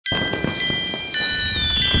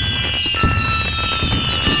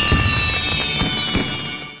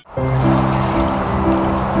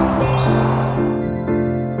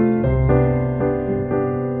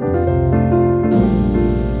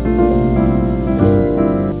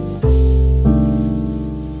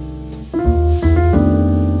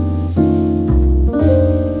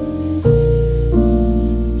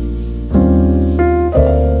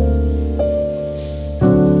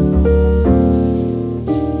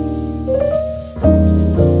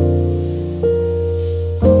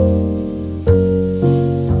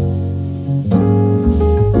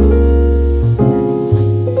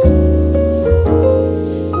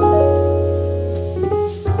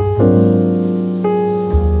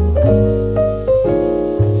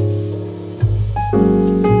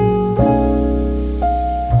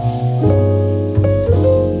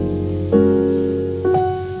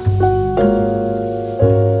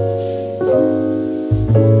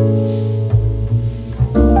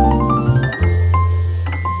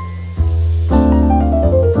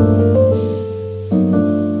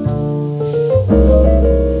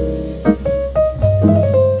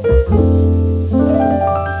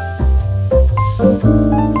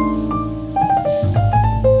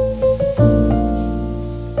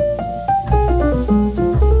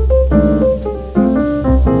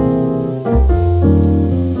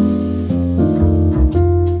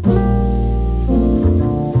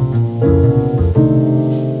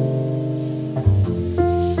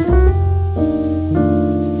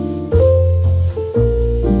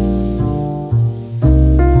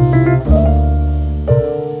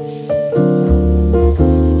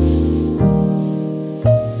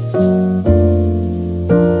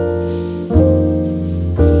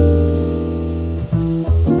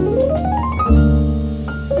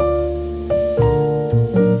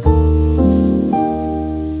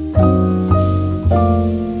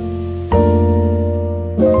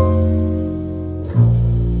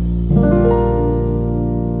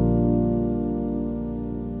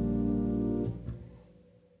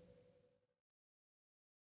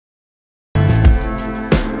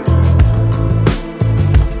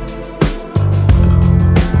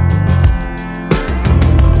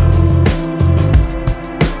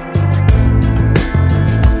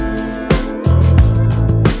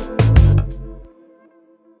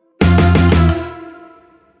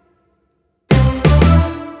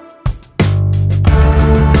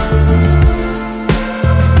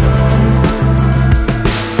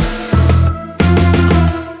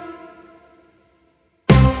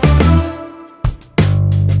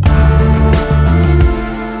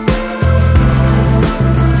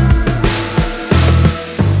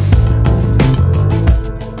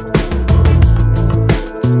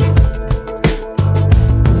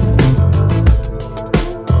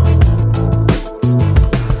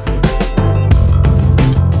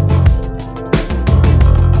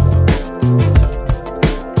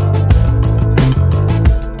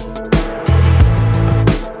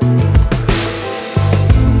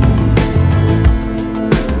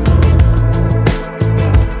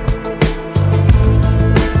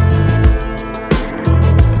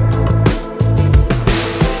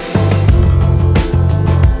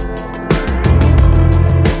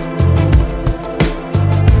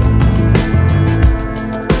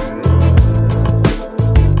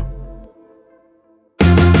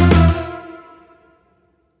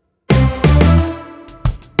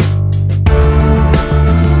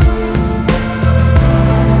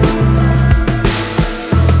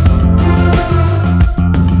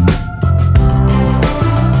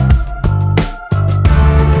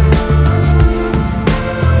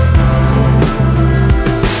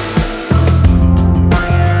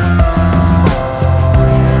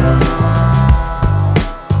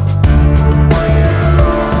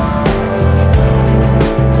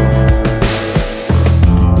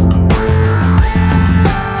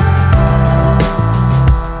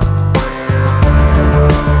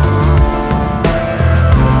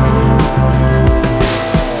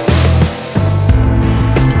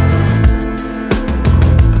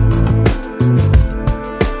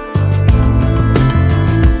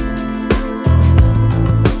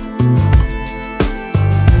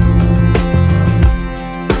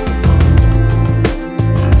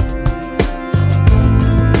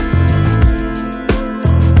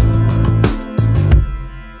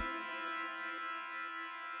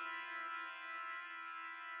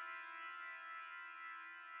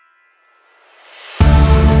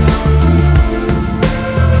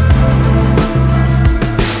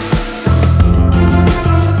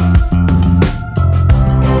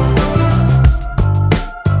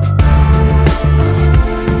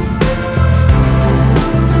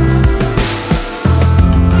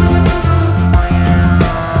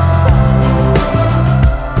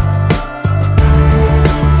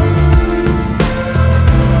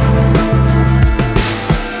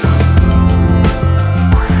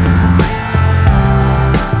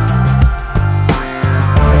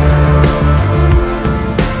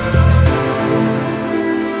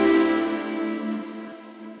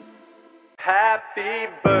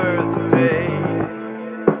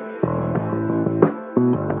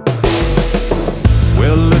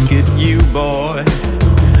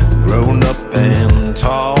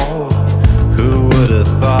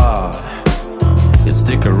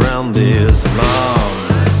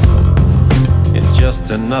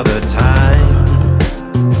another time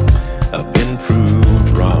I've been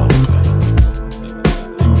proved wrong.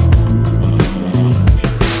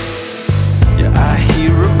 Yeah, I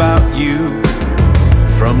hear about you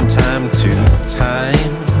from time to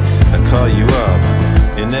time. I call you up,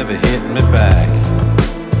 you never hit me back.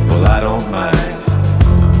 Well, I don't mind.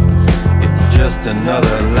 It's just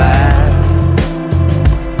another lap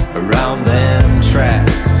around them tracks.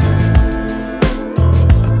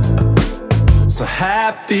 So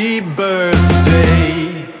happy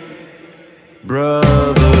birthday,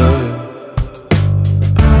 brother.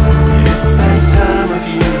 It's that time of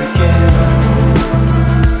year again.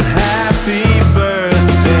 Happy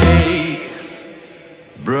birthday,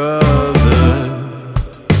 brother.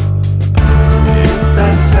 It's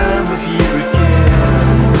that time of year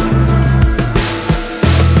again.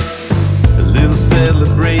 A little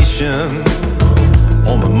celebration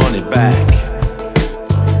on my money back.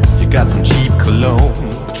 Got some cheap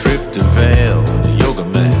cologne, trip to Vail, and a yoga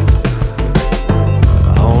mat.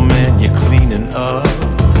 Oh man, you're cleaning up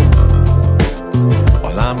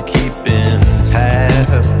while I'm keeping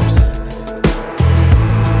tabs.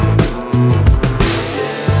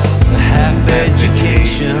 A half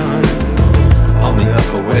education on the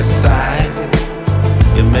Upper West Side.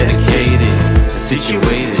 You're medicated,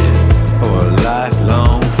 situated for a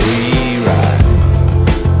lifelong free ride.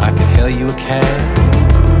 I could hail you a cab.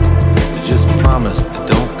 Just promise that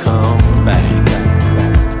don't come back.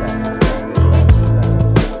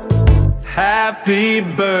 Happy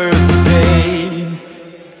birthday,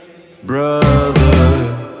 brother.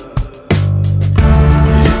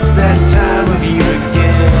 It's that time of year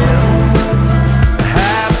again.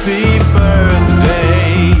 Happy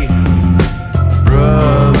birthday,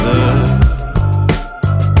 brother.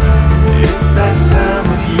 It's that time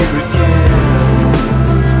of year again.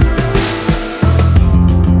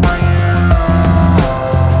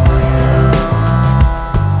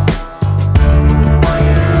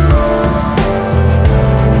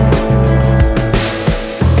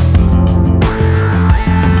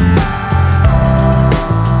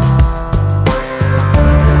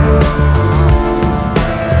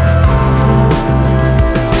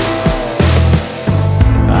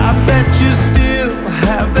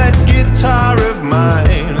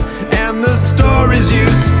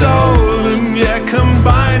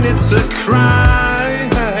 It's a crime.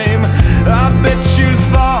 I bet you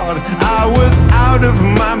thought I was out of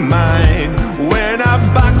my mind when I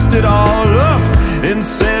boxed it all